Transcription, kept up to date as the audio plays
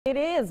It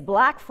is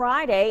Black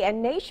Friday,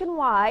 and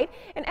nationwide,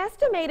 an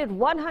estimated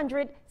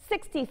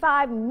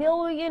 165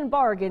 million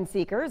bargain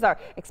seekers are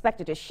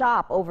expected to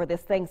shop over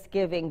this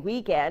Thanksgiving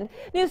weekend.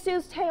 News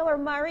 2's Taylor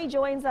Murray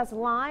joins us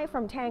live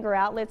from Tanger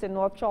Outlets in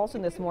North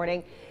Charleston this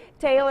morning.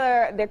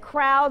 Taylor, the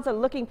crowds are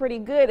looking pretty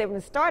good. They've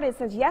been started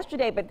since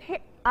yesterday, but here,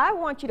 I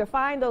want you to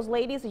find those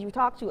ladies that you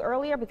talked to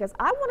earlier because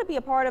I want to be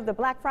a part of the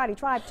Black Friday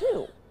tribe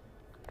too.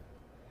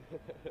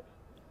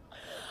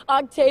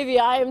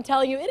 Octavia, I am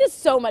telling you, it is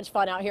so much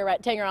fun out here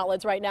at Tanger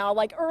Outlets right now.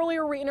 Like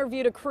earlier, we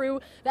interviewed a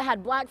crew that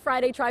had Black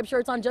Friday tribe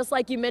shirts on, just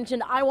like you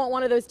mentioned. I want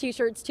one of those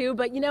t-shirts too.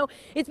 But you know,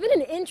 it's been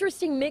an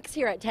interesting mix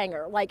here at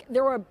Tanger. Like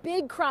there were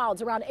big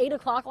crowds around 8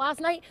 o'clock last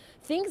night.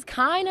 Things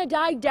kind of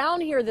died down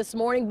here this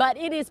morning, but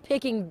it is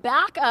picking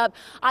back up.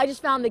 I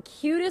just found the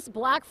cutest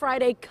Black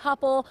Friday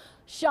couple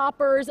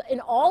shoppers in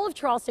all of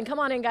Charleston. Come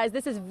on in, guys.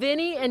 This is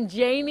Vinny and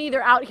Jamie.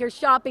 They're out here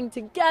shopping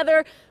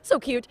together. So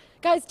cute.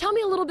 Guys, tell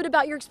me a little bit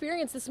about your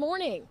experience this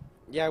morning.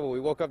 Yeah, well, we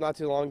woke up not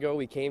too long ago.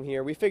 We came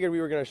here. We figured we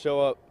were going to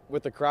show up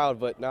with the crowd,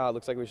 but now it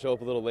looks like we show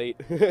up a little late.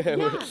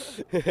 Yeah.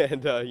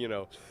 And, you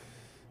know,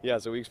 yeah,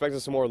 so we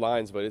expected some more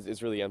lines, but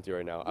it's really empty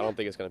right now. Yeah. I don't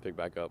think it's going to pick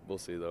back up. We'll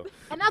see, though.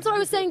 And that's what I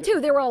was saying,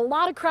 too. There were a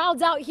lot of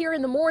crowds out here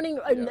in the morning,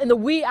 in the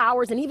wee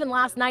hours, and even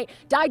last night.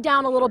 Died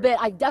down a little bit.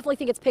 I definitely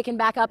think it's picking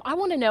back up. I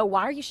want to know,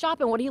 why are you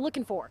shopping? What are you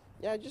looking for?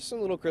 Yeah, just some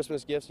little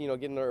Christmas gifts, you know,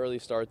 getting an early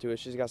start to it.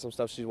 She's got some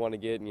stuff she's want to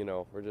get, and, you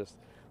know, we're just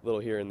a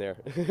little here and there.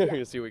 We're going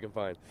to see what we can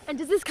find. And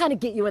does this kind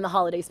of get you in the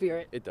holiday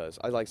spirit? It does.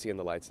 I like seeing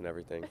the lights and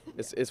everything.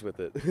 It's with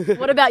it.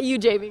 What about you,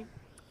 Jamie?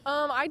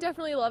 I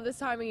definitely love this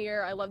time of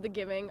year. I love the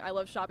giving. I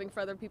love shopping for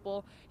other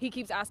people. He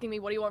keeps asking me,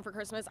 what do you want for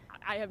Christmas?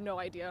 I have no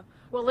idea.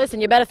 Well,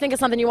 listen, you better think of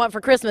something you want for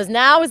Christmas.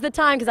 Now is the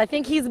time, because I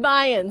think he's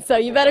buying. So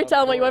you better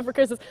tell him what you want for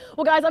Christmas.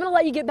 Well, guys, I'm going to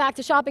let you get back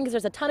to shopping because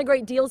there's a ton of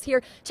great deals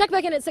here. Check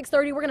back in at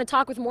 6:30. We're going to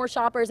talk with more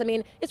shoppers. I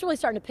mean, it's really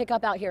starting to pick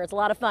up out here. It's a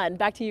lot of fun.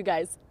 Back to you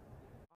guys.